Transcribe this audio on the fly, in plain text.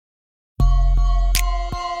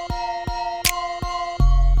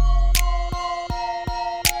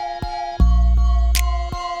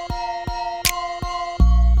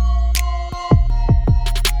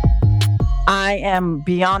am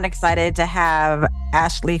beyond excited to have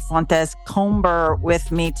Ashlee Fuentes Comber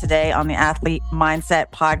with me today on the Athlete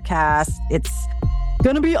Mindset Podcast. It's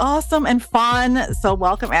going to be awesome and fun. So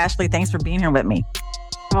welcome, Ashlee. Thanks for being here with me.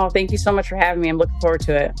 Oh, thank you so much for having me. I'm looking forward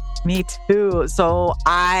to it. Me too. So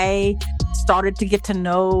I started to get to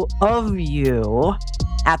know of you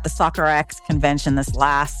at the Soccer X convention this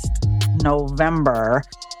last November.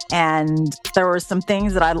 And there were some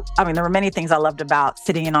things that there were many things I loved about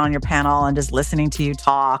sitting in on your panel and just listening to you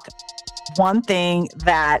talk. One thing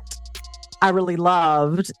that I really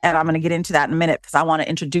loved, and I'm going to get into that in a minute because I want to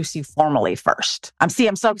introduce you formally first. I'm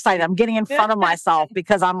so excited. I'm getting in front of myself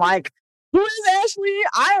because I'm like, who is Ashlee?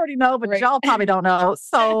 I already know, but y'all probably don't know.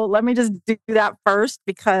 So let me just do that first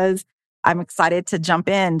because I'm excited to jump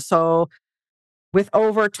in. So with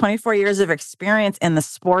over 24 years of experience in the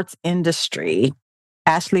sports industry,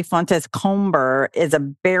 Ashlee Fuentes Comber is a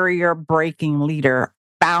barrier-breaking leader,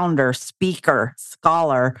 founder, speaker,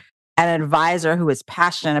 scholar, and advisor who is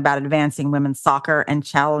passionate about advancing women's soccer and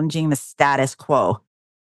challenging the status quo.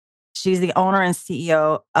 She's the owner and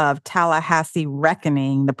CEO of Tallahassee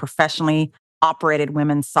Reckoning, the professionally operated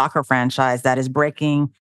women's soccer franchise that is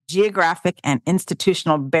breaking geographic and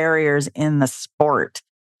institutional barriers in the sport.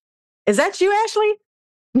 Is that you,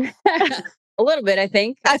 Ashlee? A little bit, I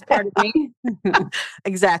think. That's part of me.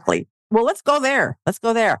 Exactly. Well, let's go there.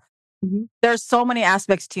 Mm-hmm. There's so many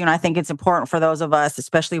aspects to you, and I think it's important for those of us,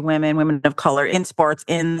 especially women of color in sports,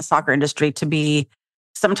 in the soccer industry, to be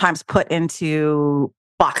sometimes put into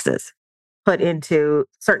boxes, put into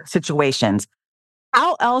certain situations.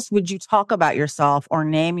 How else would you talk about yourself or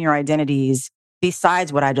name your identities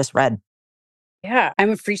besides what I just read? Yeah,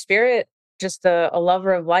 I'm a free spirit, just a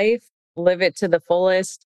lover of life, live it to the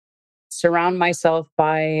fullest, surround myself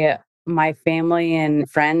by my family and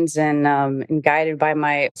friends and guided by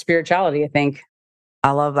my spirituality, I think.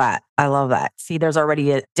 I love that. See, there's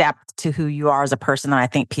already a depth to who you are as a person that I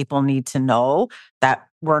think people need to know, that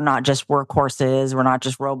we're not just workhorses. We're not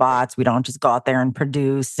just robots. We don't just go out there and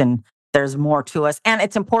produce, and there's more to us. And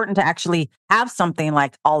it's important to actually have something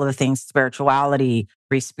like all of the things, spirituality,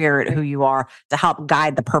 free spirit, who you are, to help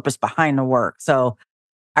guide the purpose behind the work. So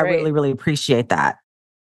I really, really appreciate that.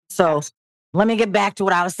 So let me get back to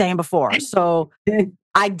what I was saying before. So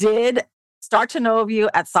I did start to know of you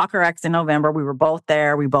at Soccer X in November. We were both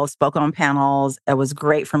there. We both spoke on panels. It was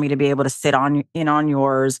great for me to be able to sit in on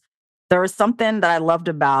yours. There was something that I loved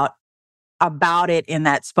about it in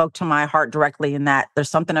that spoke to my heart directly, in that there's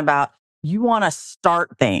something about you want to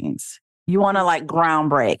start things. You want to like ground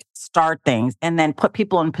break, start things, and then put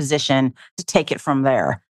people in position to take it from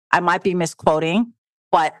there. I might be misquoting,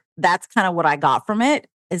 but that's kind of what I got from it.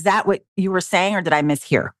 Is that what you were saying, or did I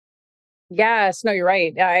mishear? Yes, no, you're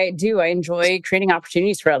right. I do. I enjoy creating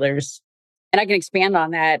opportunities for others. And I can expand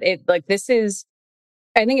on that.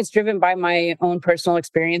 I think it's driven by my own personal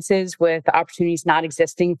experiences with opportunities not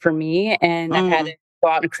existing for me. And I've had to go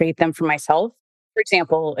out and create them for myself. For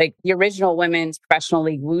example, like the original Women's Professional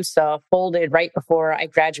League, WUSA, folded right before I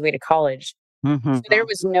graduated college. Mm-hmm. So there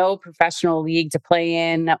was no professional league to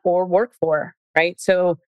play in or work for, right?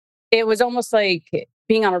 So it was almost like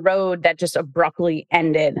being on a road that just abruptly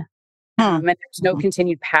ended. And there's no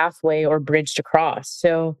continued pathway or bridge to cross.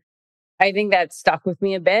 So I think that stuck with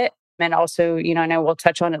me a bit. And also, I know we'll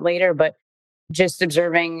touch on it later, but just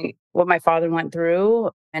observing what my father went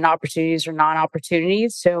through and opportunities or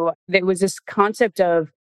non-opportunities. So there was this concept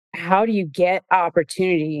of how do you get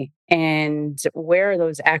opportunity and where are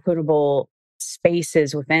those equitable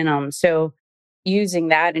spaces within them? So using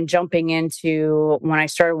that and jumping into when I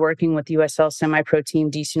started working with USL semi-pro team,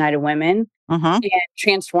 DC United Women, and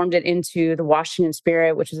transformed it into the Washington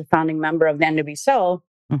Spirit, which is a founding member of the NWSL.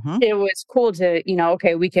 It was cool to,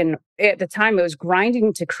 at the time, it was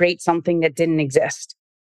grinding to create something that didn't exist.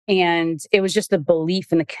 And it was just the belief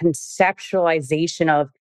and the conceptualization of,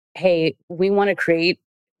 hey, we want to create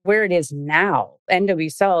where it is now.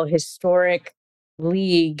 NWSL, historic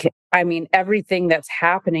league. I mean, everything that's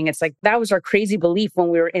happening, it's like that was our crazy belief when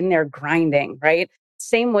we were in there grinding, right?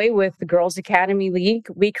 Same way with the Girls Academy League.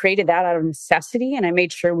 We created that out of necessity, and I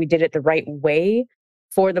made sure we did it the right way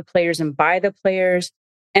for the players and by the players.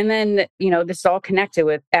 And then, this is all connected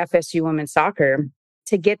with FSU women's soccer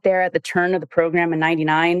to get there at the turn of the program in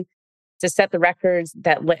 99, to set the records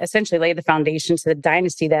that essentially lay the foundation to the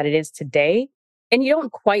dynasty that it is today. And you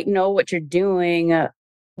don't quite know what you're doing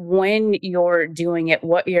when you're doing it,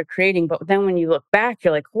 what you're creating. But then when you look back,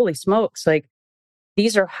 you're like, holy smokes, like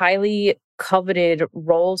these are highly coveted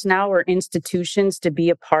roles now or institutions to be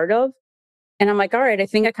a part of. And I'm like, all right, I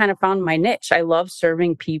think I kind of found my niche. I love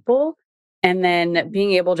serving people. And then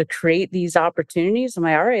being able to create these opportunities, I'm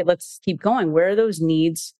like, all right, let's keep going. Where are those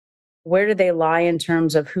needs? Where do they lie in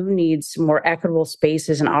terms of who needs more equitable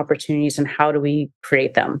spaces and opportunities, and how do we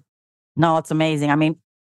create them? No, it's amazing. I mean,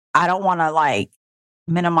 I don't want to like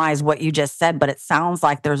minimize what you just said, but it sounds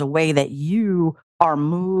like there's a way that you are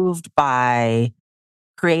moved by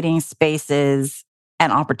creating spaces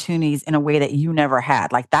and opportunities in a way that you never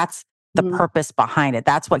had. Like that's the Mhm. purpose behind it.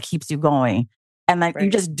 That's what keeps you going. And then you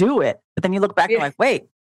Right. just do it. But then you look back and Yeah. like, wait,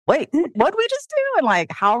 what did we just do? And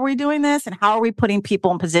like, how are we doing this? And how are we putting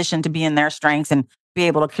people in position to be in their strengths and be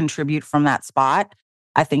able to contribute from that spot?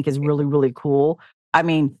 I think is really, really cool. I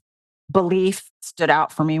mean, belief stood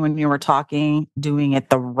out for me when you were talking, doing it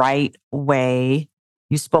the right way.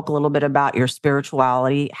 You spoke a little bit about your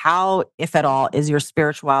spirituality. How, if at all, is your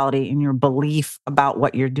spirituality and your belief about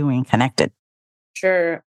what you're doing connected?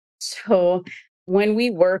 Sure. So when we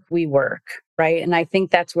work, right? And I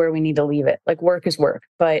think that's where we need to leave it. Like work is work,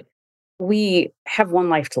 but we have one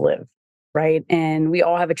life to live, right? And we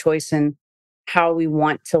all have a choice in how we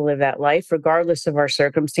want to live that life, regardless of our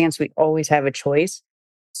circumstance. We always have a choice.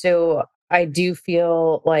 So I do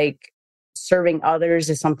feel like serving others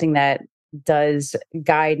is something that does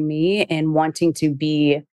guide me in wanting to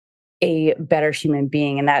be a better human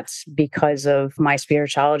being. And that's because of my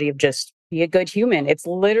spirituality of just be a good human. It's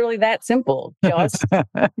literally that simple. Just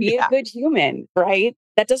be a Yeah, good human, right?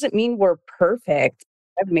 That doesn't mean we're perfect.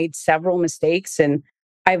 I've made several mistakes and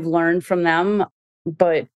I've learned from them,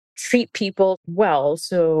 but treat people well.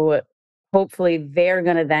 So hopefully they're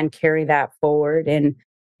going to then carry that forward and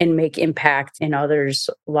make impact in others'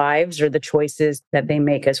 lives or the choices that they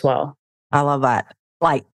make as well. I love that.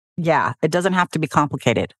 Like, yeah, it doesn't have to be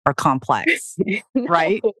complicated or complex, No,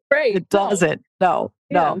 right? right. It No. doesn't. No,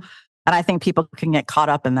 Yeah. no. And I think people can get caught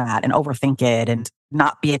up in that and overthink it and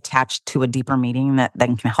not be attached to a deeper meaning that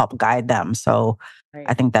then can help guide them. So I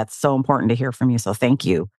Right. think that's so important to hear from you. So thank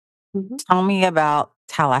you. Mhm. Tell me about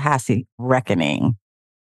Tallahassee Reckoning.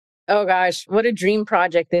 Oh gosh, what a dream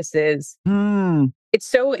project this is. Hmm. It's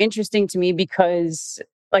so interesting to me because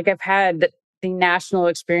like I've had the national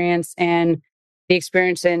experience and the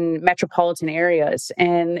experience in metropolitan areas,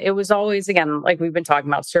 and it was always, again, like we've been talking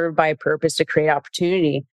about, served by a purpose to create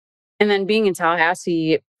opportunity. And then being in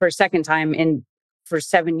Tallahassee for a second time in for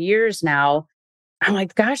 7 years now, I'm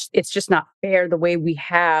like, gosh, it's just not fair the way we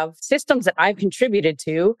have systems that I've contributed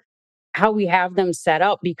to, how we have them set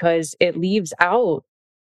up, because it leaves out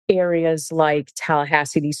areas like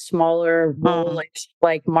Tallahassee, these smaller rural Mm,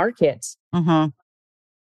 like markets. hmm.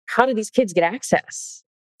 How do these kids get access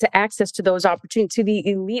to those opportunities, to the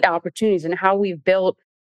elite opportunities, and how we've built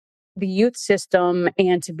the youth system,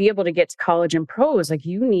 and to be able to get to college and pros? Like,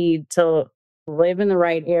 you need to live in the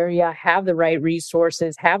right area, have the right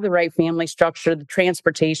resources, have the right family structure, the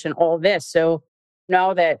transportation, all this. So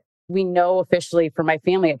now that we know officially for my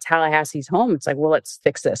family at Tallahassee's home, it's like, well, let's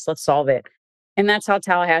fix this, let's solve it. And that's how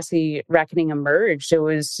Tallahassee Reckoning emerged. It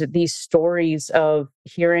was these stories of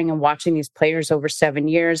hearing and watching these players over 7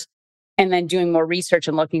 years, and then doing more research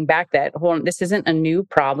and looking back that, hold on, this isn't a new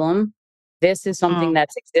problem. This is something Mm.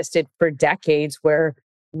 that's existed for decades, where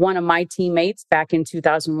one of my teammates back in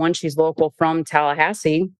 2001, she's local from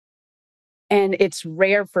Tallahassee, and it's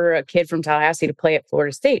rare for a kid from Tallahassee to play at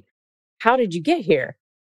Florida State. How did you get here?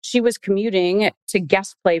 She was commuting to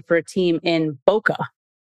guest play for a team in Boca,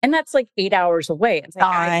 and that's like 8 hours away. It's like,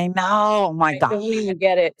 I know. Oh my I don't gosh. even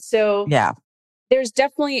get it. So Yeah. there's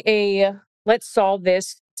definitely a let's solve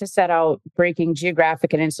this to set out breaking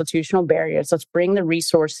geographic and institutional barriers. Let's bring the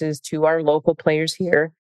resources to our local players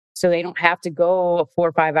here so they don't have to go 4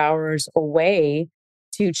 or 5 hours away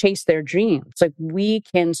to chase their dreams. Like, we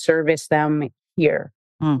can service them here.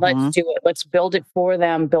 Let's Hmm. do it. Let's build it for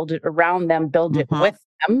them, build it around them, build it Hmm. with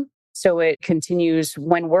them. So it continues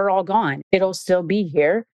when we're all gone. It'll still be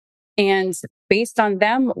here. And based on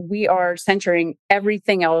them, we are centering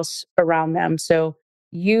everything else around them. So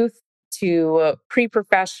youth to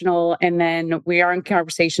pre-professional, and then we are in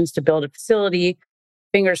conversations to build a facility.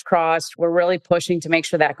 Fingers crossed, we're really pushing to make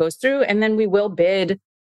sure that goes through, and then we will bid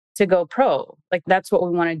to go pro. Like, that's what we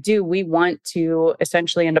want to do. We want to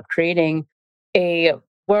essentially end up creating a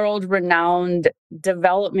world renowned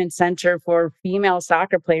development center for female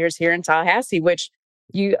soccer players here in Tallahassee, which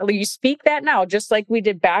you speak that now, just like we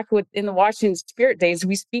did back with in the Washington Spirit days.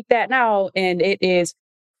 We speak that now, and it is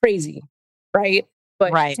crazy, right?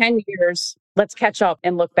 But Right. 10 years, let's catch up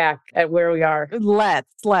and look back at where we are.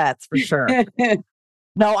 Let's for sure.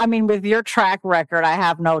 No, I mean, with your track record, I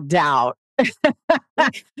have no doubt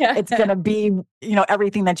it's going to be,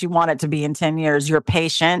 everything that you want it to be in 10 years. You're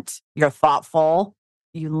patient, you're thoughtful,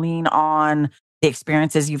 you lean on the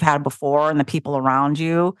experiences you've had before and the people around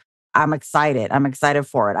you. I'm excited. I'm excited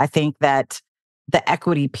for it. I think that the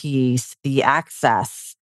equity piece, the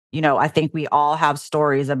access, I think we all have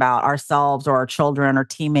stories about ourselves or our children or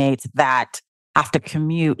teammates that have to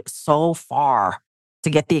commute so far to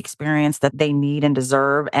get the experience that they need and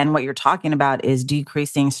deserve. And what you're talking about is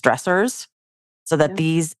decreasing stressors so that Yeah.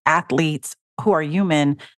 these athletes who are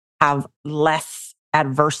human have less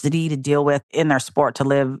adversity to deal with in their sport, to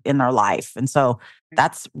live in their life. And so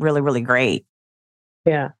that's really, really great.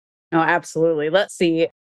 Yeah. No, absolutely. Let's see.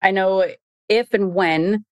 I know if and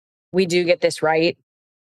when we do get this right,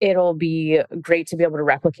 it'll be great to be able to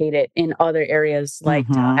replicate it in other areas like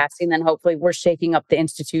Hmm. Tallahassee. And then hopefully we're shaking up the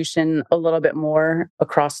institution a little bit more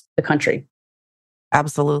across the country.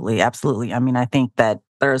 Absolutely. Absolutely. I mean, I think that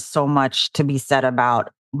there's so much to be said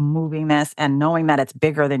about moving this and knowing that it's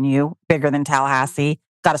bigger than you, bigger than Tallahassee.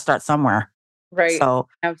 Got to start somewhere. Right. So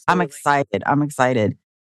I'm Absolutely. excited. I'm excited.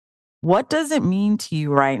 What does it mean to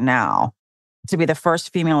you right now to be the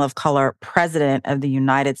first female of color president of the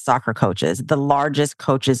United Soccer Coaches, the largest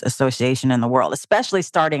coaches association in the world, especially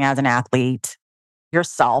starting as an athlete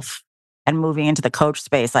yourself and moving into the coach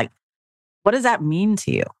space? Like, what does that mean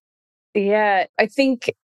to you? Yeah. I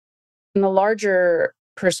think in the larger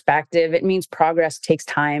perspective, it means progress takes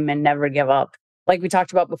time and never give up. Like we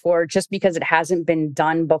talked about before, just because it hasn't been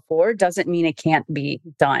done before doesn't mean it can't be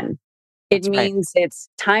done. It That's right. means it's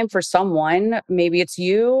time for someone, maybe it's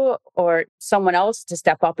you or someone else, to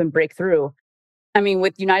step up and break through. I mean,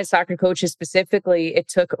 with United Soccer Coaches specifically, it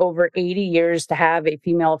took over 80 years to have a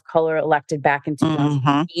female of color elected back in Mm-hmm.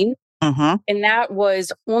 2018. Mm-hmm. And that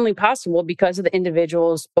was only possible because of the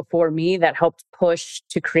individuals before me that helped push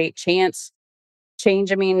to create change.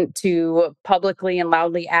 I mean, to publicly and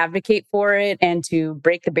loudly advocate for it and to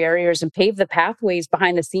break the barriers and pave the pathways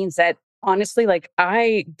behind the scenes that honestly, like,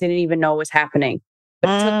 I didn't even know was happening. But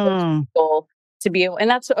it took those Mm. people to be able, and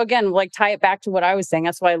that's again, like, tie it back to what I was saying.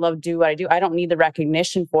 That's why I love do what I do. I don't need the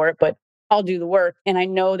recognition for it, but I'll do the work. And I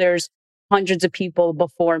know there's hundreds of people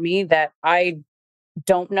before me that I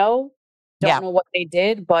don't know, Yeah. what they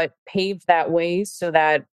did, but paved that way so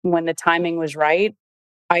that when the timing was right,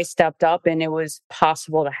 I stepped up and it was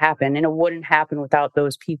possible to happen, and it wouldn't happen without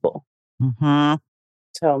those people. Mm-hmm.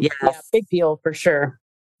 So yeah, Yes. big deal for sure.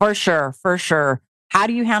 For sure. For sure. How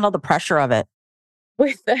do you handle the pressure of it?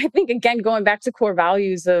 With, I think, again, going back to core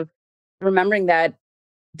values of remembering that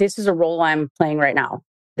this is a role I'm playing right now.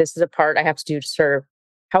 This is a part I have to do to serve.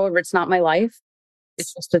 However, it's not my life.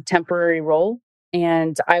 It's just a temporary role,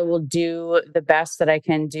 and I will do the best that I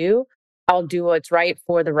can do. I'll do what's right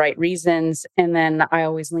for the right reasons. And then I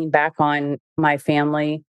always lean back on my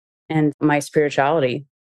family and my spirituality.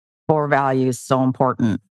 Core values so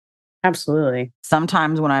important. Absolutely.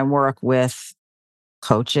 Sometimes when I work with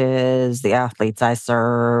coaches, the athletes I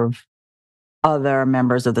serve, other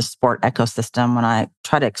members of the sport ecosystem, when I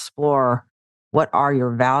try to explore what are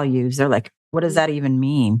your values, they're like, what does that even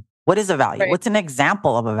mean? What is a value? Right. What's an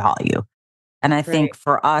example of a value? And I Right. think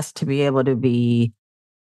for us to be able to be,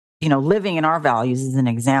 living in our values is an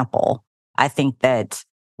example. I think that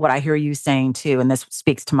what I hear you saying too, and this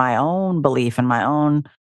speaks to my own belief and my own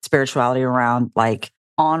spirituality around like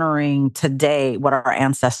honoring today what our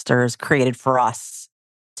ancestors created for us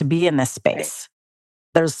to be in this Right. space.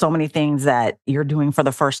 There's so many things that you're doing for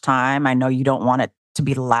the first time. I know you don't want it to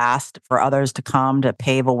be last, for others to come to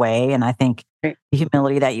pave a way. And I think Right. the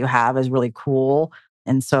humility that you have is really cool.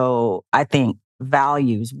 And so I think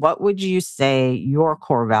values, what would you say your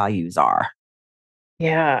core values are?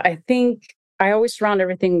 Yeah. I think I always surround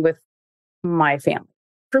everything with my family.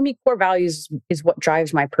 For me, core values is what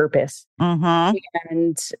drives my purpose Mm-hmm.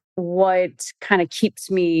 and what kind of keeps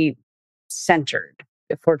me centered,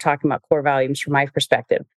 if we're talking about core values from my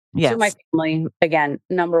perspective. So my Yes. family, again,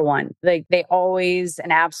 number one, they always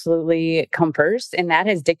and absolutely come first. And that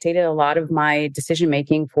has dictated a lot of my decision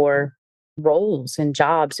making for roles and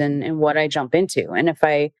jobs and what I jump into. And if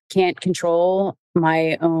I can't control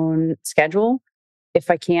my own schedule, if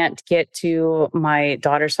I can't get to my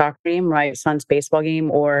daughter's soccer game, my son's baseball game,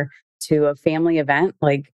 or to a family event,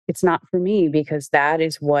 like, it's not for me, because that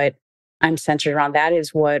is what I'm centered around. That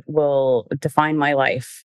is what will define my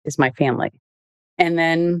life, is my family. And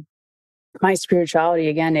then my spirituality,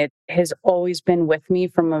 again, it has always been with me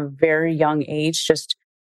from a very young age, just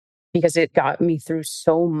because it got me through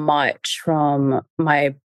so much from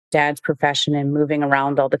my dad's profession and moving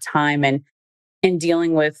around all the time and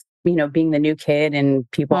dealing with, being the new kid and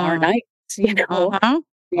people aren't Mm-hmm. nice, you know?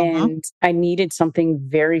 Mm-hmm. And I needed something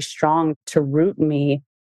very strong to root me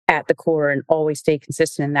at the core and always stay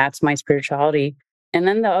consistent. And that's my spirituality. And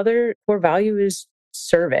then the other core value is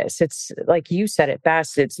service. It's like you said it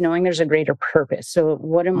best. It's knowing there's a greater purpose. So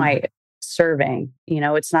what am I serving?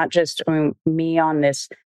 It's not just me on this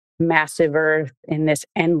massive earth in this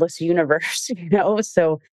endless universe,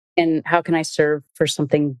 So, and how can I serve for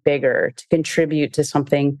something bigger to contribute to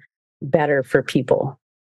something better for people?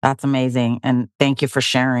 That's amazing. And thank you for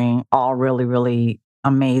sharing. All really, really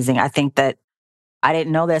amazing. I think that I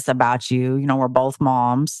didn't know this about you. We're both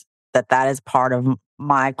moms, that is part of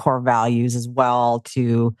my core values as well,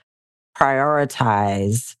 to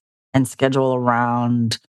prioritize and schedule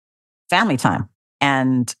around family time.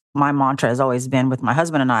 And my mantra has always been with my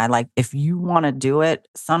husband and I, like, if you want to do it,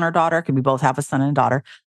 son or daughter, because we both have a son and a daughter,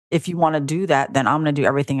 if you want to do that, then I'm going to do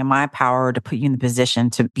everything in my power to put you in the position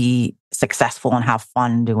to be successful and have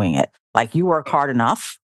fun doing it. Like, you work hard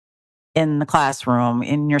enough in the classroom,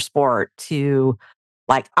 in your sport, to,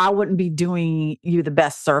 like, I wouldn't be doing you the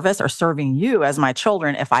best service or serving you as my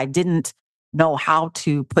children if I didn't know how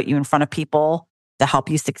to put you in front of people to help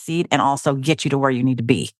you succeed and also get you to where you need to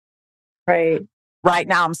be. Right. Right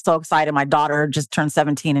now, I'm so excited. My daughter just turned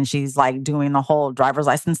 17 and she's like doing the whole driver's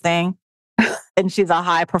license thing. And she's a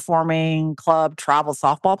high performing club travel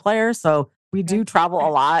softball player. So we do travel a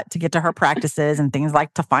lot to get to her practices and things,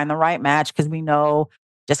 like to find the right match, because we know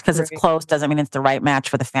just because it's close doesn't mean it's the right match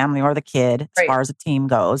for the family or the kid as far as the team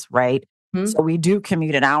goes, right? Mm-hmm. So we do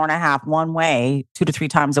commute an hour and a half one way, 2 to 3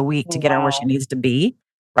 times a week to get her where she needs to be,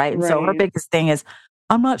 right? And so her biggest thing is,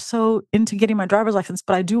 I'm not so into getting my driver's license,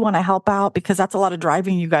 but I do want to help out because that's a lot of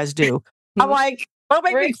driving you guys do. I'm like, don't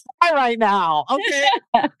make me cry right now. Okay.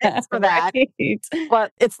 Thanks for that.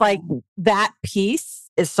 But it's like that piece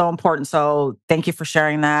is so important. So thank you for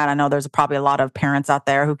sharing that. I know there's probably a lot of parents out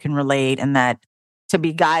there who can relate, and that to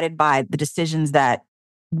be guided by the decisions that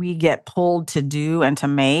we get pulled to do and to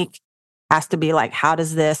make has to be like, how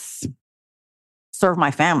does this serve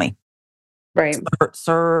my family? Right.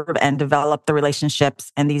 Serve and develop the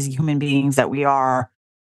relationships and these human beings that we are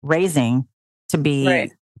raising to be the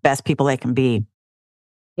best people they can be.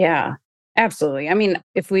 Yeah, absolutely. I mean,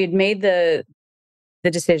 if we had made the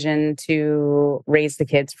decision to raise the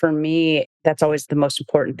kids, for me, that's always the most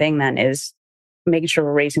important thing then, is making sure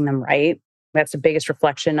we're raising them right. That's the biggest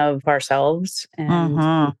reflection of ourselves.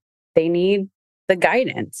 And they need the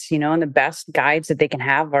guidance, and the best guides that they can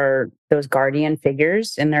have are those guardian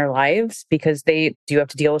figures in their lives, because they do have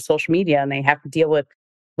to deal with social media and they have to deal with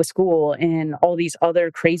school and all these other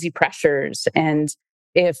crazy pressures. And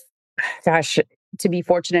if, gosh, to be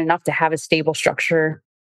fortunate enough to have a stable structure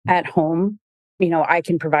at home, I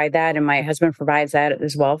can provide that, and my husband provides that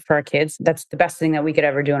as well for our kids. That's the best thing that we could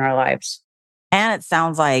ever do in our lives. And it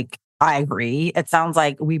sounds like, I agree, it sounds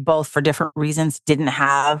like we both, for different reasons, didn't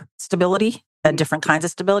have stability, different kinds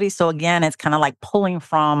of stability. So again, it's kind of like pulling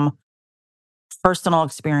from personal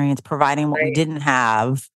experience, providing what we didn't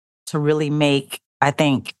have to really make, I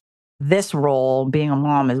think, this role, being a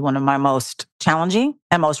mom, is one of my most challenging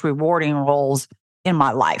and most rewarding roles in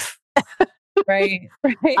my life. Right.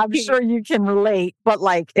 I'm sure you can relate, but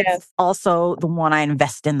like, it's also the one I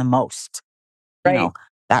invest in the most,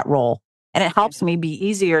 that role. And it helps me be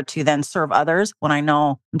easier to then serve others when I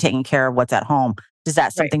know I'm taking care of what's at home. Is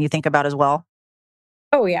that something you think about as well?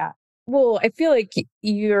 Oh, yeah. Well, I feel like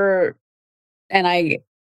and I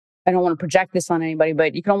don't want to project this on anybody,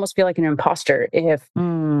 but you can almost feel like an imposter if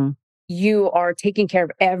you are taking care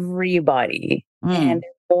of everybody and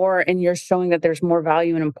you're showing that there's more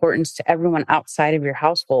value and importance to everyone outside of your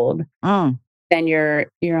household than your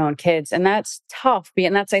own kids. And that's tough.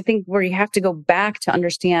 And that's, I think, where you have to go back to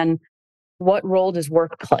understand, what role does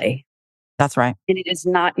work play? That's right. And it is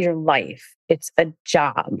not your life. It's a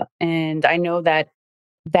job. And I know that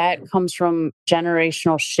comes from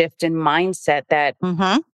generational shift in mindset, that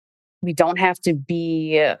we don't have to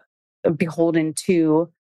be beholden to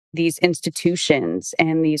these institutions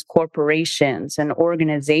and these corporations and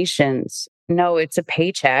organizations. No, it's a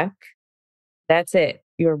paycheck. That's it.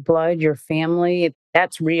 Your blood, your family,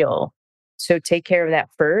 that's real. So take care of that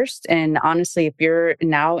first. And honestly, if you're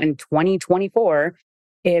now in 2024,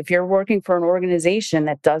 if you're working for an organization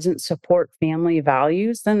that doesn't support family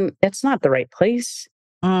values, then it's not the right place.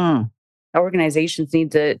 Organizations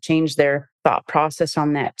need to change their thought process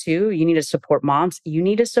on that too. You need to support moms. You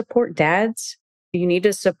need to support dads. You need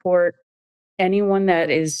to support anyone that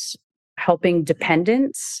is helping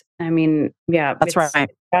dependents. I mean, yeah, that's right.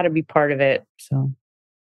 It's got to be part of it. So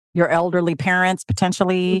your elderly parents,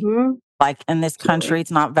 potentially, like in this country,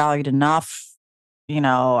 it's not valued enough.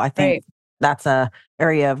 I think that's a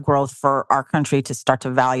area of growth for our country, to start to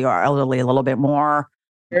value our elderly a little bit more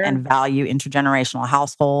and value intergenerational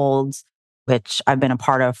households, which I've been a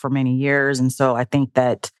part of for many years. And so I think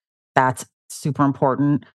that that's super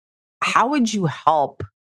important. How would you help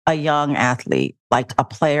a young athlete, like a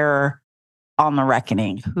player on the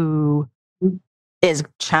reckoning who is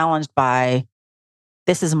challenged by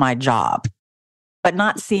this is my job, but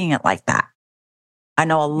not seeing it like that? I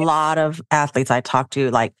know a lot of athletes I talk to,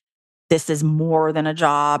 like, this is more than a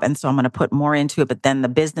job. And so I'm going to put more into it, but then the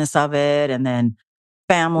business of it, and then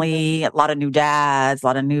family, a lot of new dads, a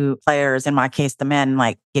lot of new players, in my case, the men,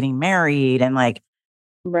 like getting married, and like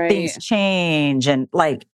things Right. change. And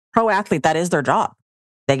like pro athlete, that is their job.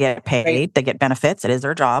 They get Right. paid, they get benefits. It is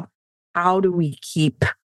their job. How do we keep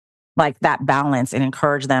like that balance and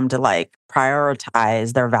encourage them to like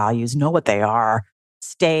prioritize their values, know what they are,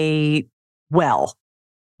 stay well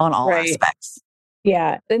on all Right. aspects?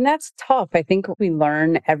 Yeah. And that's tough. I think we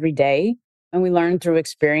learn every day and we learn through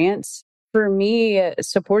experience. For me,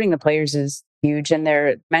 supporting the players is huge, and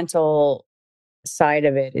their mental side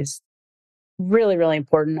of it is really, really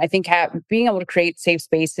important. I think being able to create safe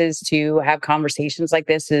spaces to have conversations like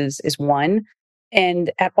this is one,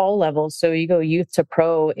 and at all levels. So you go youth to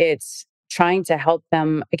pro, it's trying to help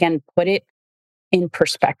them again put it in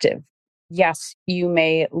perspective. Yes, you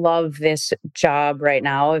may love this job right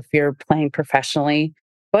now if you're playing professionally,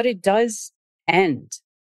 but it does end.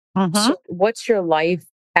 Mm-hmm. So, what's your life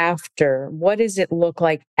after? What does it look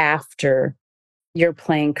like after your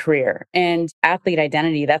playing career? And athlete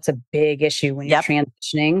identity, that's a big issue when you're Yep.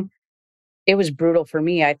 transitioning. It was brutal for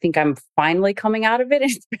me. I think I'm finally coming out of it.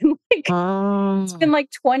 It's been Mm. like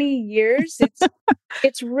 20 years.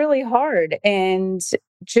 It's really hard, and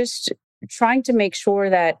just trying to make sure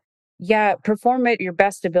that, yeah, perform at your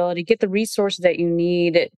best ability, get the resources that you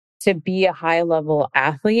need to be a high level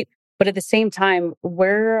athlete. But at the same time,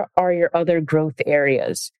 where are your other growth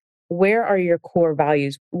areas? Where are your core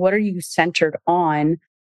values? What are you centered on,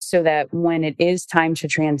 so that when it is time to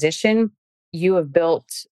transition, you have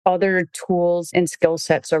built other tools and skill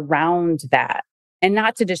sets around that, and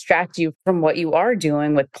not to distract you from what you are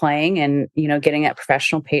doing with playing and, getting that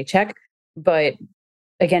professional paycheck, but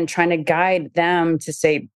again, trying to guide them to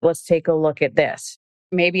say, let's take a look at this.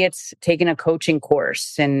 Maybe it's taking a coaching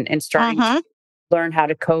course and starting to Mm-hmm. learn how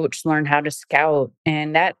to coach, learn how to scout.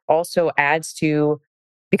 And that also adds to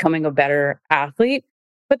becoming a better athlete.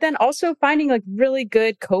 But then also finding like really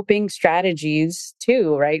good coping strategies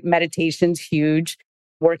too, right? Meditation's huge.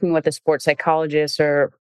 Working with a sports psychologist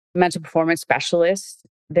or mental performance specialist,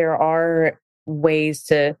 there are ways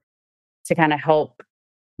to kind of help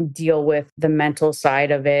deal with the mental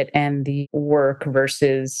side of it and the work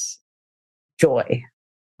versus joy.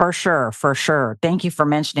 For sure. For sure. Thank you for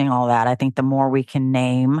mentioning all that. I think the more we can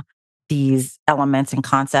name these elements and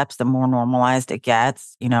concepts, the more normalized it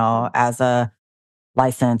gets. You know, as a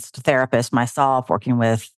licensed therapist myself, working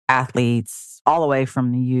with athletes all the way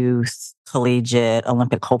from the youth, collegiate,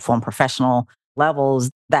 Olympic hopeful, and professional levels,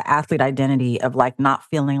 the athlete identity of like not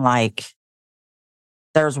feeling like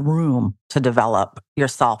there's room to develop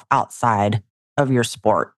yourself outside of your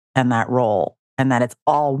sport and that role, and that it's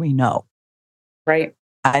all we know. Right.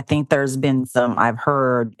 I think there's been some, I've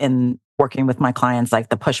heard in working with my clients, like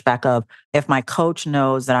the pushback of if my coach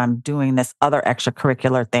knows that I'm doing this other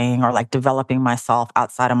extracurricular thing or like developing myself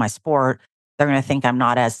outside of my sport, they're going to think I'm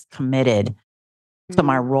not as committed to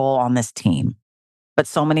my Mm, role on this team. But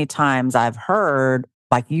so many times I've heard,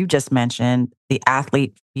 like you just mentioned, the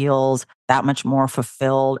athlete feels that much more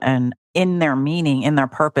fulfilled and in their meaning, in their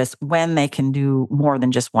purpose, when they can do more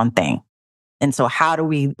than just one thing. And so how do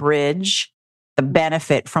we bridge the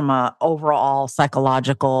benefit from a overall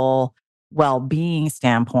psychological well-being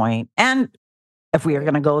standpoint? And if we are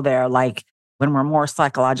going to go there, like when we're more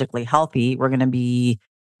psychologically healthy, we're going to be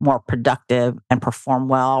more productive and perform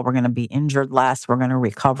well. We're going to be injured less. We're going to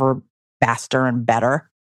recover faster and better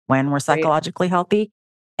when we're right. psychologically healthy.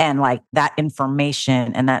 And like that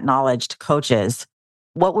information and that knowledge to coaches,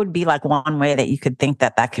 what would be like one way that you could think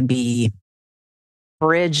that that could be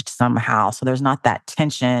bridged somehow so there's not that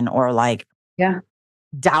tension or like Yeah.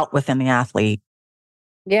 doubt within the athlete?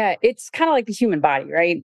 Yeah. It's kind of like the human body,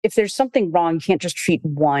 right? If there's something wrong, you can't just treat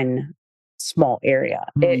one small area.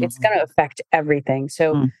 It's Mm, going to affect everything.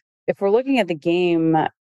 So mm, if we're looking at the game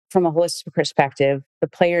from a holistic perspective, the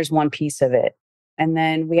player is one piece of it. And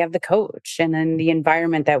then we have the coach and then the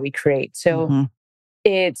environment that we create. So mhm.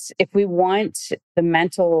 it's if we want the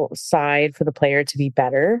mental side for the player to be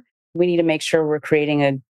better, we need to make sure we're creating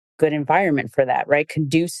a good environment for that, right?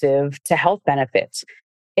 Conducive to health benefits.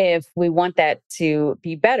 If we want that to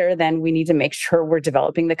be better, then we need to make sure we're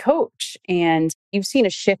developing the coach. And you've seen a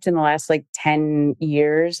shift in the last like 10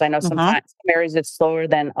 years. I know Mhm. sometimes some areas it's slower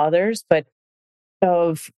than others, but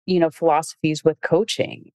of, philosophies with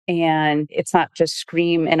coaching. And it's not just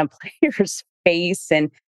scream in a player's face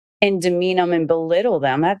and demean them and belittle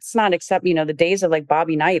them. That's not accept, the days of like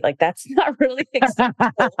Bobby Knight, like that's not really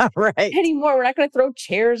acceptable Right. anymore. We're not going to throw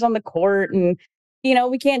chairs on the court and,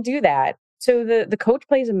 we can't do that. So the coach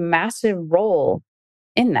plays a massive role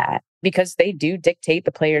in that because they do dictate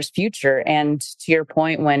the player's future. And to your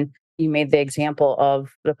point, when you made the example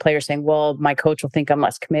of the player saying, well, my coach will think I'm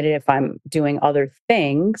less committed if I'm doing other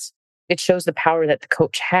things, it shows the power that the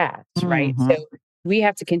coach has, right? Mm-hmm. So we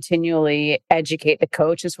have to continually educate the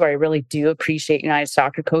coach. This is where I really do appreciate United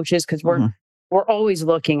Soccer coaches because we're always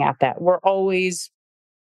looking at that. We're always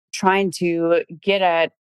trying to get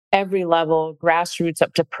at every level, grassroots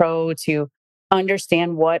up to pro, to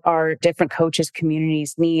understand what our different coaches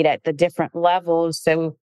communities need at the different levels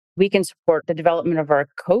so we can support the development of our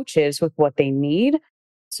coaches with what they need.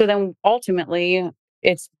 So then ultimately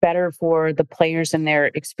it's better for the players and their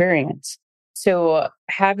experience. So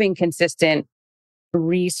having consistent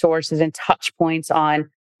resources and touch points on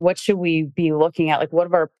what should we be looking at, like what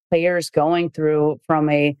are our players going through from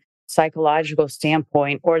a psychological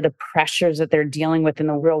standpoint, or the pressures that they're dealing with in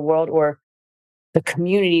the real world, or the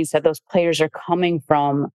communities that those players are coming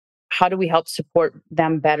from. How do we help support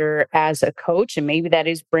them better as a coach? And maybe that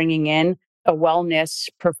is bringing in a wellness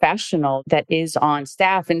professional that is on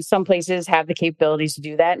staff. And some places have the capabilities to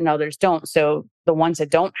do that and others don't. So the ones that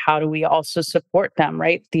don't, how do we also support them,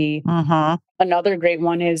 right? Another great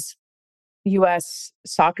one is US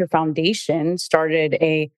Soccer Foundation started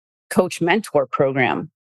a coach mentor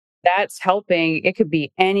program. That's helping. It could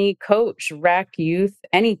be any coach, rec, youth,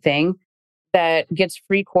 anything that gets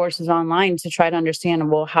free courses online to try to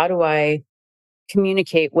understand, well, how do I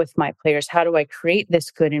communicate with my players? How do I create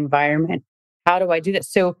this good environment? How do I do this?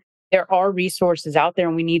 So there are resources out there,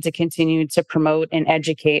 and we need to continue to promote and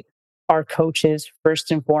educate our coaches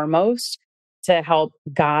first and foremost to help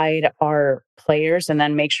guide our players and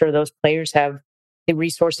then make sure those players have the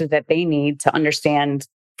resources that they need to understand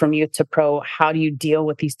from youth to pro. How do you deal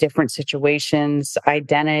with these different situations,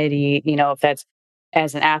 identity, if that's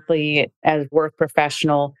as an athlete, as work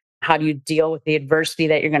professional, how do you deal with the adversity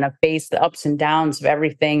that you're going to face, the ups and downs of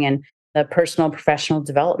everything, and the personal professional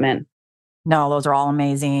development? No, those are all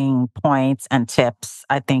amazing points and tips.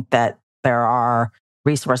 I think that there are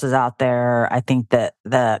resources out there. I think that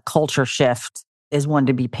the culture shift is one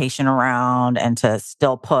to be patient around and to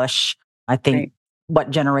still push. I think Right. what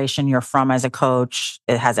generation you're from as a coach,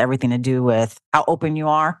 it has everything to do with how open you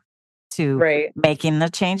are to Right. making the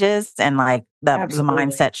changes and like the Absolutely.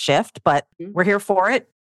 mindset shift. But Mhm. we're here for it.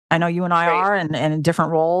 I know you and I Right. are, and in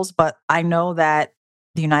different roles, but I know that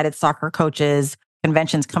the United Soccer Coaches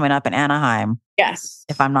Convention's coming up in Anaheim, Yes.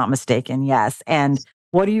 if I'm not mistaken. Yes. And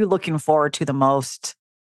what are you looking forward to the most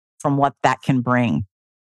from what that can bring?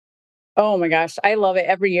 Oh my gosh, I love it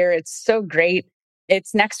every year. It's so great.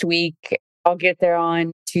 It's next week. I'll get there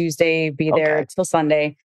on Tuesday, be Okay. there till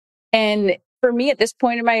Sunday. And for me at this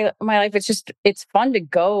point in my life, it's fun to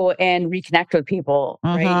go and reconnect with people,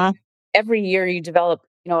 right? Mm-hmm. Every year you develop,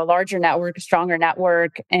 a larger network, a stronger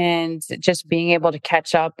network, and just being able to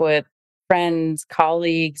catch up with friends,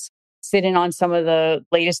 colleagues, sit in on some of the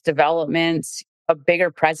latest developments, a bigger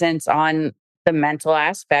presence on the mental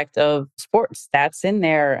aspect of sports that's in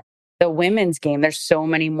there. The women's game, there's so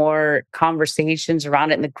many more conversations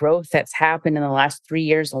around it, and the growth that's happened in the last 3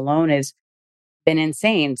 years alone has been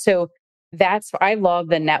insane. So I love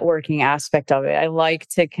the networking aspect of it. I like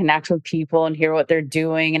to connect with people and hear what they're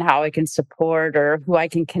doing and how I can support or who I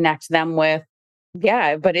can connect them with.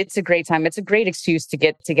 Yeah, but it's a great time. It's a great excuse to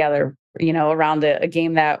get together, around a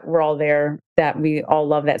game that we're all there, that we all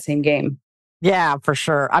love that same game. Yeah, for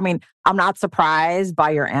sure. I mean, I'm not surprised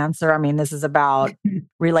by your answer. I mean, this is about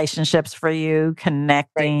relationships for you, Right.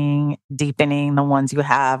 connecting, deepening the ones you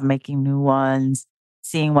have, making new ones,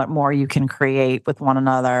 seeing what more you can create with one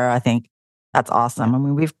another. I think that's awesome. I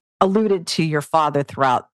mean, we've alluded to your father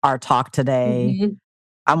throughout our talk today. Mhm.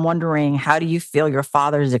 I'm wondering, how do you feel your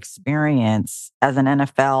father's experience as an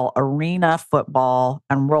NFL arena football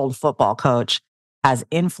and world football coach has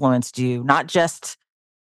influenced you, not just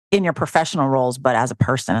in your professional roles, but as a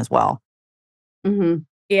person as well?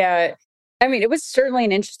 Yeah. I mean, it was certainly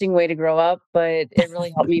an interesting way to grow up, but it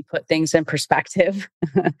really helped me put things in perspective.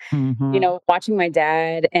 Hmm. Watching my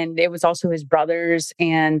dad, and it was also his brothers,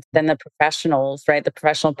 and then the professionals, right? The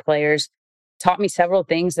professional players taught me several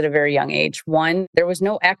things at a very young age. One, there was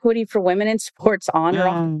no equity for women in sports on or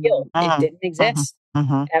off the Mm, field, it mhm, didn't mhm, exist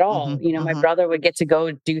mhm, at all. mhm, My mhm, brother would get to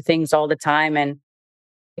go do things all the time. And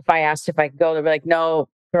if I asked if I could go, they'd be like, no,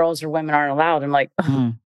 girls or women aren't allowed. I'm like,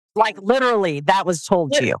 mm. Like literally, that was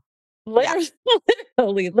told to you. Yeah.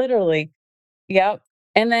 Literally, literally. Yep.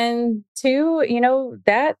 And then two,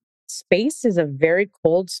 that space is a very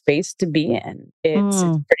cold space to be in. It's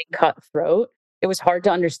Mm, pretty cutthroat. It was hard to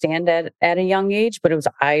understand at a young age, but it was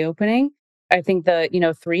eye-opening. I think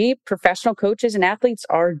three professional coaches and athletes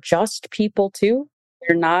are just people too.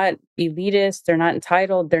 They're not elitist, they're not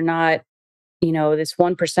entitled, they're not, this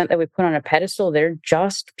 1% that we put on a pedestal. They're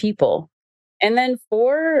just people. And then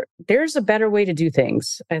four, there's a better way to do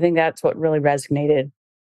things. I think that's what really resonated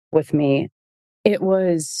with me. It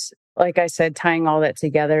was, like I said, tying all that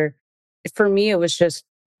together. For me, it was just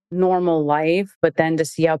normal life, but then to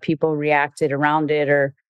see how people reacted around it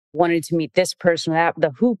or wanted to meet this person, that the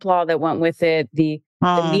hoopla that went with it, the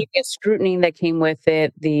mm, media scrutiny that came with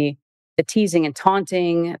it, the teasing and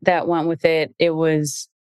taunting that went with it. It was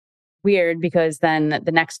weird because then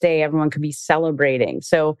the next day everyone could be celebrating.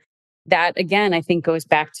 So that again, I think goes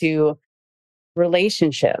back to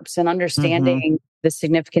relationships and mhm, understanding the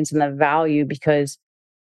significance and the value because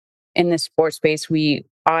in this sports space we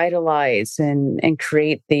idolize and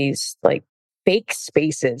create these like fake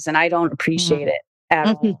spaces and I don't appreciate mm. it at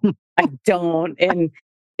all. I don't, and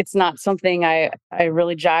it's not something I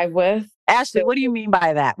really jive with. Ashley, So what do you mean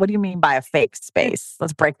by that? What do you mean by a fake space?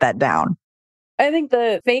 Let's break that down. I think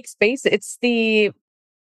the fake space, it's the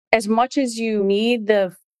as much as you need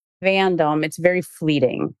the fandom, it's very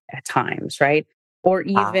fleeting at times, right? Or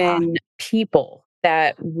Ah, even people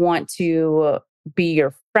that want to be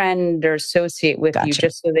your friend or associate with you gotcha.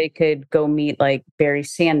 just so they could go meet like Barry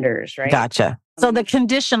Sanders, right? Gotcha. So Um, the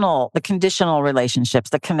conditional relationships,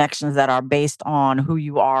 the connections that are based on who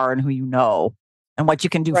you are and who you know and what you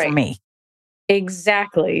can do for right. me.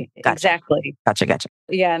 Exactly. Gotcha. Exactly. Gotcha. Gotcha.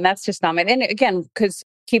 Yeah. And that's just not my, and again, because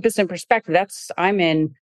keep this in perspective, I'm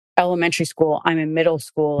in elementary school, I'm in middle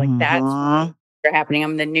school. Like that's when Hmm. they're happening.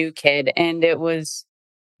 I'm the new kid. And it's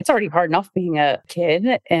already hard enough being a kid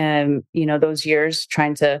and those years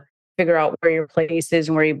trying to figure out where your place is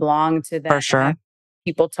and where you belong to For then have sure.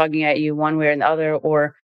 people tugging at you one way or the other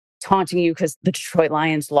or taunting you because the Detroit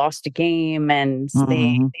Lions lost a game and Hmm.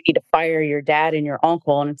 they need to fire your dad and your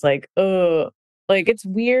uncle and it's like like it's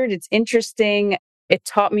weird, it's interesting. It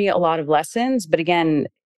taught me a lot of lessons, but again,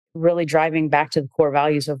 really driving back to the core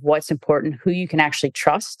values of what's important, who you can actually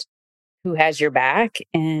trust, who has your back.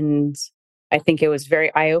 And I think it was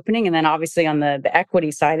very eye opening. And then obviously on the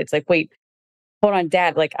equity side, it's like, wait, hold on,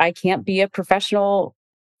 dad, like I can't be a professional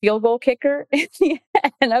field goal kicker in the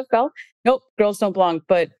NFL. Nope, girls don't belong.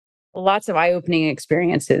 But lots of eye opening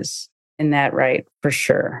experiences in that, right? For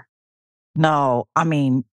sure. No, I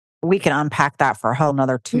mean, we can unpack that for a whole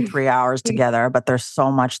another 2, 3 hours together, but there's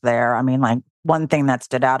so much there. I mean, like one thing that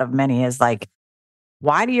stood out of many is like,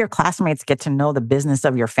 why do your classmates get to know the business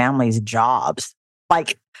of your family's jobs?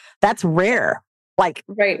 Like, that's rare. Like,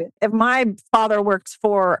 Right. if my father works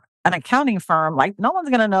for an accounting firm, like no one's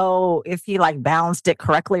gonna know if he like balanced it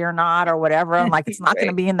correctly or not or whatever. And like it's not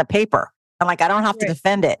gonna Right. be in the paper. And like I don't have to Right.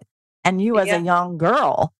 defend it. And you as a Yeah. young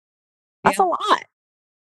girl, that's a Yeah. lot.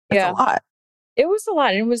 It's a Yeah. lot. It was a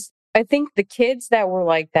lot. It was, I think the kids that were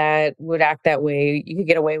like that would act that way. You could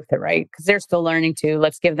get away with it, right? Because they're still learning too.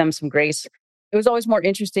 Let's give them some grace. It was always more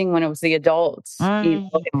interesting when it was the adults, if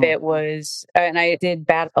Mm, it was, and I did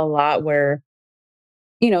bat a lot where,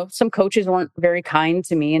 some coaches weren't very kind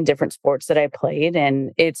to me in different sports that I played.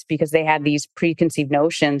 And it's because they had these preconceived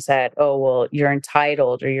notions that, oh, well, you're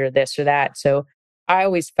entitled or you're this or that. So I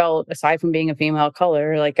always felt, aside from being a female of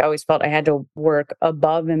color, like I always felt I had to work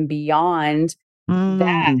above and beyond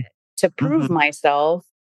that mm, to prove mhm. myself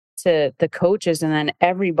to the coaches and then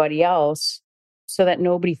everybody else so that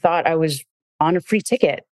nobody thought I was on a free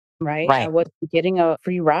ticket, right? I Right. wasn't getting a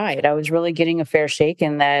free ride. I was really getting a fair shake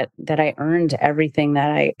and that I earned everything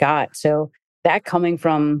that I got. So that coming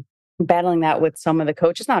from battling that with some of the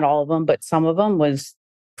coaches, not all of them, but some of them was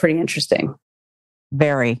pretty interesting.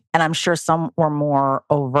 Very. And I'm sure some were more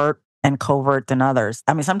overt and covert than others.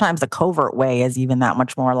 I mean, sometimes the covert way is even that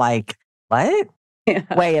much more like, what? Yeah.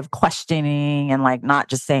 Way of questioning and like not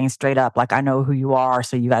just saying straight up, like, I know who you are,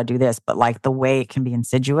 so you got to do this, but like the way it can be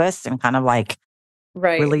insidious and kind of like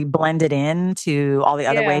Right. really blended into all the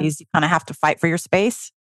other Yeah. ways you kind of have to fight for your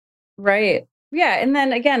space. Right. Yeah. And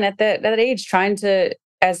then again, at that age, trying to,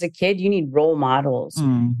 as a kid, you need role models. You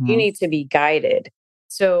Hmm. need to be guided.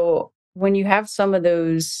 So when you have some of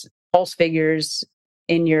those false figures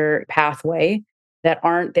in your pathway that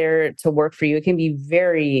aren't there to work for you, it can be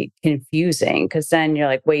very confusing because then you're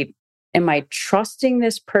like, wait, am I trusting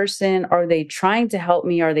this person? Are they trying to help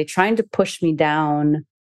me? Are they trying to push me down?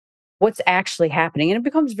 What's actually happening? And it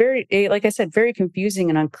becomes very, like I said, very confusing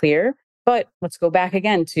and unclear. But let's go back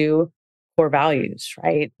again to core values,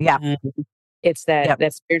 right? Yeah. And it's that Yep.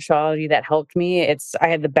 that spirituality that helped me. I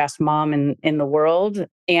had the best mom in the world,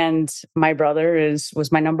 and my brother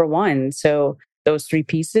was my number one. So those three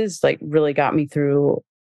pieces like really got me through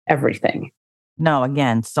everything. No,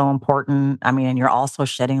 again, so important. I mean, and you're also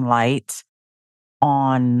shedding light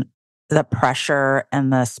on the pressure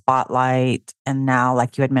and the spotlight. And now,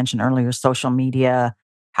 like you had mentioned earlier, social media.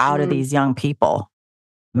 How do Mm, these young people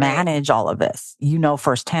right. manage all of this? You know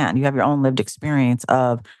firsthand. You have your own lived experience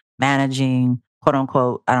of managing, quote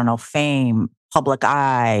unquote, I don't know, fame, public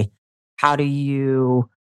eye. How do you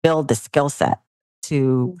build the skill set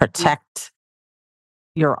to Mhm. protect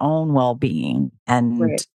your own well-being Right.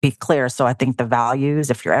 and be clear? So I think the values,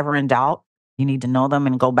 if you're ever in doubt, you need to know them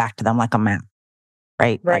and go back to them like a map,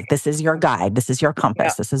 right? Right. Like this is your guide, this is your Yeah.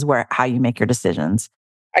 compass, this is where how you make your decisions.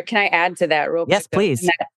 Can I add to that real Yes, quick though? And please.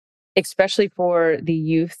 that, especially for the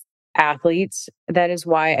youth athletes, that is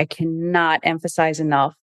why I cannot emphasize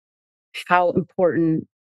enough how important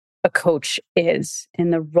a coach is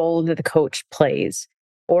and the role that the coach plays,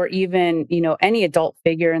 or even, any adult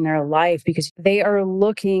figure in their life, because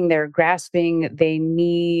they're grasping,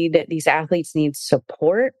 these athletes need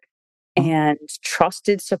support Mhm. and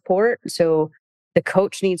trusted support. So the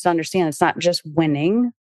coach needs to understand it's not just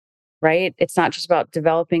winning, right? It's not just about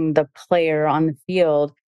developing the player on the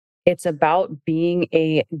field. It's about being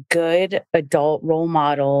a good adult role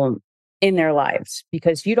model in their lives,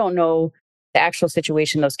 because you don't know the actual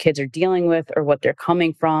situation those kids are dealing with or what they're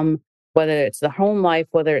coming from, whether it's the home life,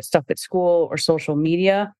 whether it's stuff at school or social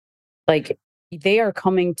media. Like, they are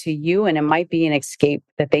coming to you, and it might be an escape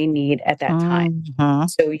that they need at that time. Mhm.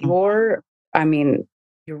 So I mean,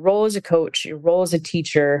 your role as a coach, your role as a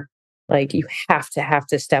teacher, like, you have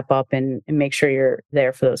to step up and make sure you're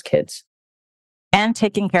there for those kids. And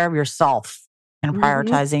taking care of yourself and Hmm.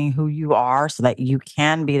 prioritizing who you are so that you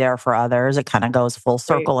can be there for others. It kind of goes full Right.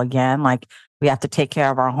 circle again. Like we have to take care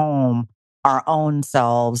of our home, our own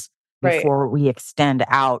selves Right. before we extend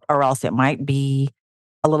out, or else it might be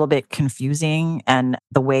a little bit confusing. And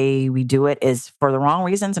the way we do it is for the wrong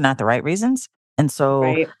reasons and not the right reasons. And so,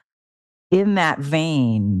 Right. in that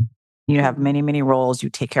vein, you have Mhm. many, many roles. You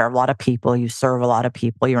take care of a lot of people, you serve a lot of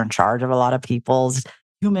people, you're in charge of a lot of people's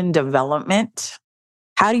human development.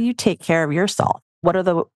 How do you take care of yourself? What are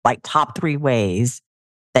the like top three ways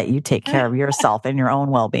that you take care of yourself and your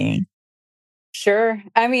own well-being? Sure.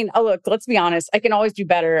 I mean, look, let's be honest. I can always do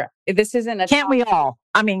better. This isn't a Can't top. we all?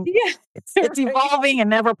 I mean, Yeah. it's Right. evolving and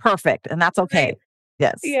never perfect, and that's Right. okay.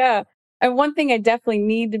 Yes. Yeah. And one thing I definitely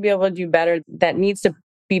need to be able to do better that needs to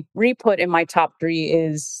be re-put in my top three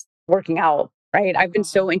is working out. Right. I've been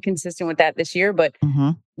so inconsistent with that this year, but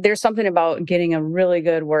Mm-hmm. there's something about getting a really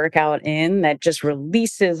good workout in that just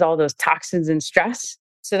releases all those toxins and stress.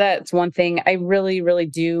 So that's one thing. I really, really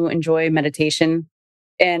do enjoy meditation.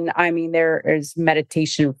 And I mean, there is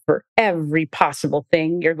meditation for every possible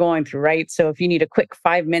thing you're going through, right? So if you need a quick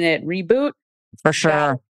 5-minute reboot, For you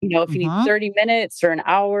got it. sure. If you need Mm-hmm. 30 minutes or an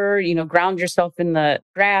hour, ground yourself in the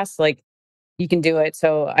grass, like, you can do it.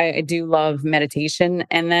 So I do love meditation.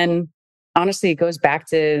 And then honestly, it goes back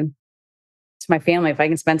to my family. If I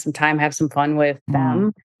can spend some time, have some fun with Mm.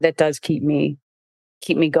 them, that does keep me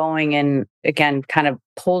going, and again kind of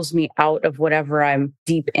pulls me out of whatever I'm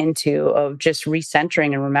deep into, of just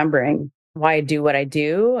recentering and remembering why I do what I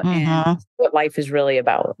do and Mm-hmm. what life is really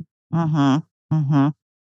about. Mm-hmm. Mm-hmm.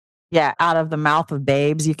 Yeah, out of the mouth of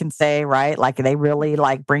babes, you can say, right? Like they really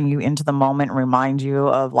like bring you into the moment and remind you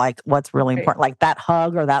of like what's really Right. important. Like that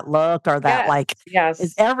hug or that look or that Yes. like is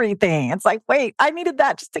Yes. everything. It's like, wait, I needed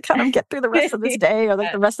that just to kind of get through the rest of this day or like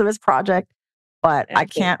Yes, the rest of this project. But I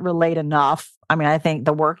exactly. can't relate enough. I mean, I think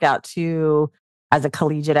the workout too, as a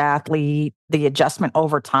collegiate athlete, the adjustment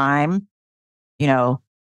over time, you know,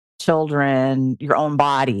 children, your own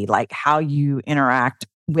body, like how you interact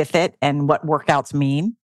with it and what workouts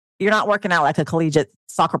mean. You're not working out like a collegiate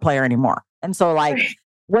soccer player anymore. And so, like, Right.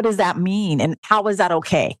 what does that mean? And how is that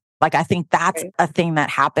okay? Like, I think that's Right. a thing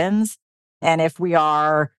that happens. And if we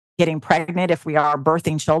are getting pregnant, if we are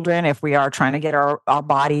birthing children, if we are trying to get our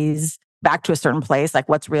bodies back to a certain place, like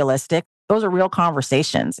what's realistic, those are real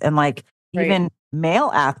conversations. And like, Right. even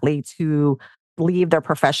male athletes who leave their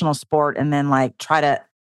professional sport and then like try to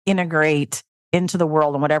integrate into the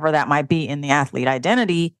world and whatever that might be in the athlete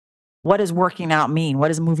identity. What does working out mean? What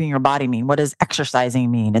does moving your body mean? What does exercising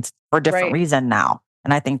mean? It's for a different Right. reason now.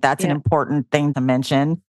 And I think that's an Yeah. important thing to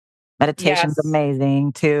mention. Meditation's Yes.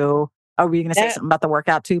 amazing too. Oh, were you going to say That something about the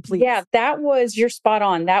workout too, Yeah, please? you're spot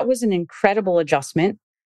on. That was an incredible adjustment.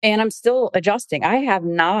 And I'm still adjusting. I have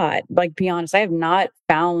not, like, be honest, I have not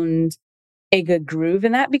found a good groove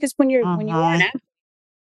in that, because when you are an Mm-hmm. athlete,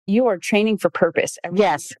 you are training for purpose.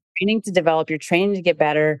 Yes. You're training to develop, you're training to get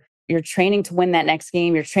better, you're training to win that next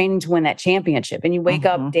game, you're training to win that championship. And you wake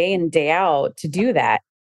up day in and day out to do that.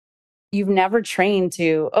 You've never trained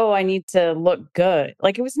to, oh, I need to look good.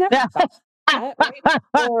 Like it was never about that,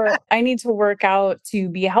 right? Or I need to work out to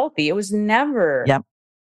be healthy. It was never Yep.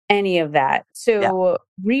 any of that. So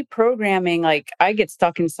reprogramming, like I get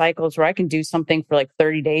stuck in cycles where I can do something for like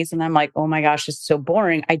 30 days and I'm like, oh my gosh, it's so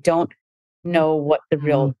boring. I don't know what the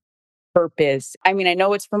real purpose. I mean, I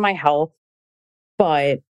know it's for my health,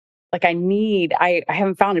 but like I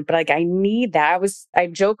haven't found it, but like I need that. I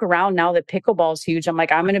joke around now that pickleball is huge. I'm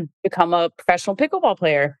like, I'm going to become a professional pickleball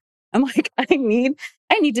player. I'm like, I need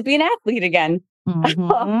to be an athlete again. But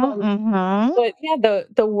yeah,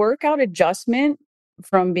 the workout adjustment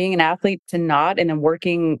from being an athlete to not, and then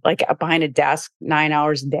working like behind a desk 9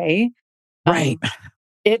 hours a day. Right.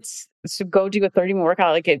 It's to go do a 30-minute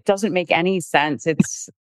workout. Like it doesn't make any sense.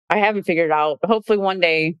 I haven't figured it out. Hopefully one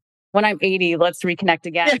day when I'm 80, let's reconnect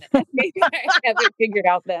again. Maybe I have it figured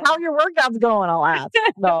out then. How your workout's going, I'll ask.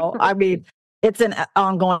 No, I mean, it's an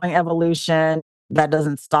ongoing evolution that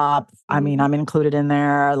doesn't stop. I mean, I'm included in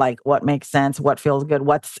there. Like what makes sense, what feels good,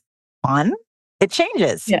 what's fun. It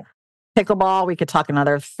changes. Yeah. Pickleball, we could talk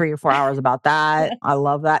another 3 or 4 hours about that. I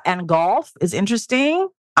love that. And golf is interesting.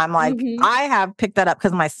 I'm like, I have picked that up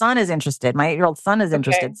because my son is interested. My 8-year-old son is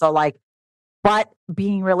interested. So like, but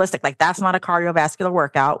being realistic, like that's not a cardiovascular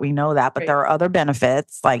workout. We know that, but there are other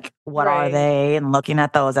benefits. Like what are they? And looking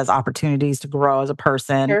at those as opportunities to grow as a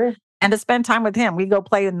person and to spend time with him. We go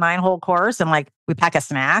play a 9-hole course and like we pack a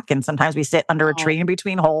snack and sometimes we sit under a tree in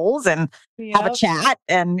between holes and have a chat.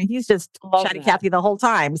 And he's just chatty Cathy the whole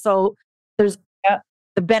time. So there's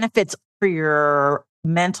the benefits for your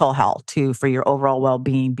mental health too, for your overall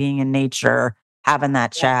well-being, being in nature, having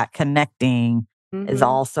that chat, connecting is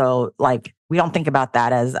also like, we don't think about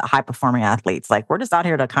that as high performing athletes. Like we're just out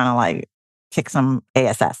here to kind of like kick some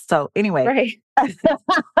ASS. So anyway,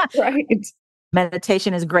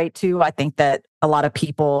 meditation is great too. I think that a lot of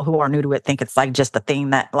people who are new to it think it's like just a thing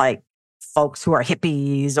that like folks who are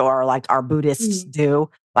hippies or like our Buddhists do.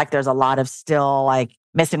 Like there's a lot of still like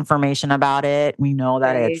misinformation about it. We know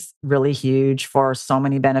that it's really huge for so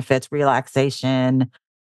many benefits, relaxation,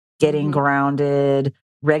 getting grounded,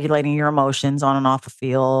 regulating your emotions on and off the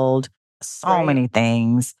field, so many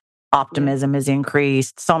things. Optimism is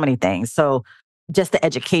increased, so many things. So just the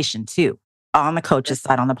education too, on the coach's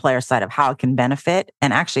side, on the player side of how it can benefit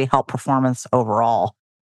and actually help performance overall.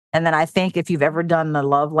 And then I think if you've ever done the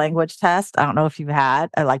love language test, I don't know if you've had,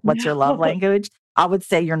 like, what's your love language? I would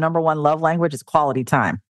say your number one love language is quality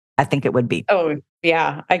time. I think it would be. Oh,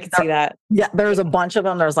 yeah, I can see that. Yeah, there's a bunch of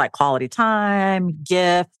them. There's like quality time,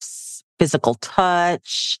 gifts, physical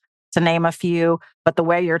touch, to name a few. But the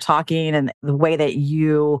way you're talking and the way that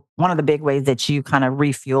one of the big ways that you kind of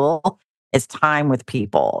refuel is time with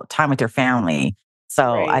people, time with your family.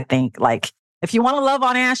 So I think like, if you want to love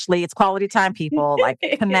on Ashlee, it's quality time, people. Like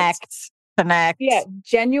connect. Yeah,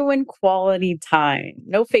 genuine quality time.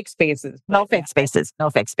 No fake spaces. No fake spaces.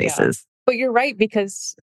 Yeah. But you're right,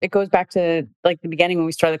 because it goes back to like the beginning when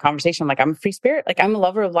we started the conversation. Like I'm a free spirit. Like I'm a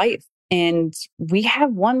lover of life. And we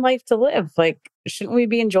have one life to live. Like, shouldn't we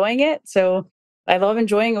be enjoying it? So I love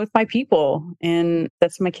enjoying it with my people. And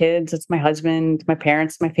that's my kids, it's my husband, my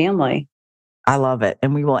parents, my family. I love it.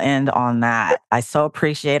 And we will end on that. I so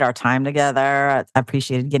appreciate our time together. I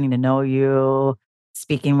appreciated getting to know you,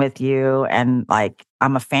 speaking with you. And like,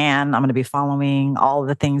 I'm a fan. I'm going to be following all of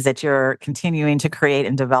the things that you're continuing to create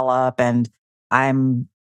and develop. And I'm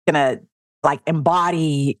going to like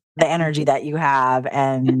embody the energy that you have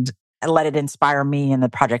and let it inspire me in the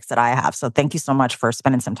projects that I have. So thank you so much for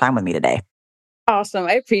spending some time with me today. Awesome.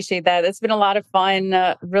 I appreciate that. It's been a lot of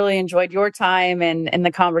fun. Really enjoyed your time and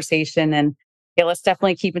the conversation. And yeah, let's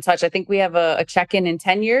definitely keep in touch. I think we have a check-in in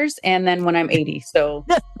 10 years and then when I'm 80. So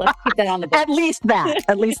let's keep that on the book. At least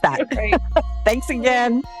that. Right. Thanks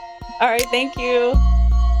again. All right. Thank you.